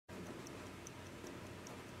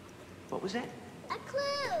What was that? A clue!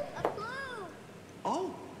 A clue!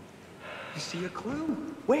 Oh, you see a clue.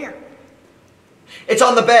 Where? It's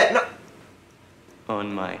on the bed. No.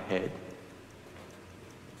 On my head.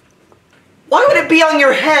 Why would it be on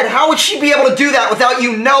your head? How would she be able to do that without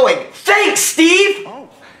you knowing? Thanks, Steve! Oh,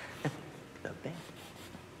 the bed.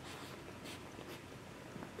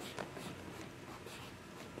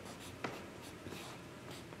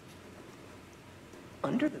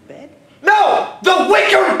 Under the bed? No! The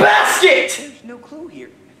wicker basket! There's no clue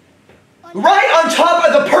here. Right on top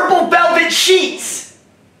of the purple velvet sheets!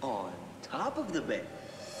 On top of the bed.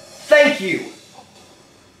 Thank you.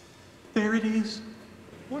 There it is.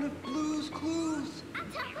 One of Blue's clues.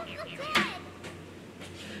 On top of the bed!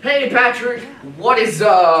 Hey, Patrick! What is,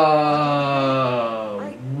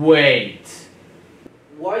 wait.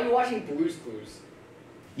 Why are you watching Blue's Clues?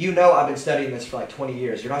 You know I've been studying this for like 20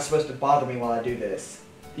 years. You're not supposed to bother me while I do this.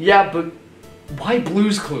 Yeah, but why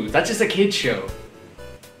Blue's Clues? That's just a kid's show.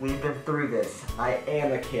 We've been through this. I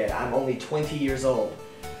am a kid. I'm only 20 years old.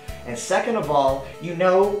 And second of all, you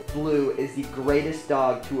know Blue is the greatest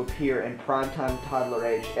dog to appear in primetime toddler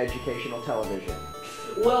age educational television.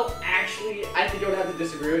 Well, actually, I think I would have to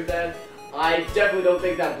disagree with that. I definitely don't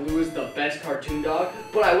think that Blue is the best cartoon dog,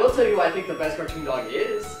 but I will tell you who I think the best cartoon dog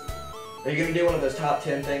is. Are you gonna do one of those top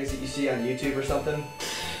 10 things that you see on YouTube or something?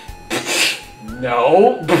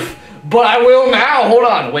 No, but I will now. Hold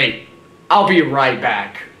on, wait. I'll be right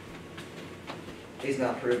back. He's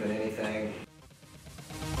not proving anything.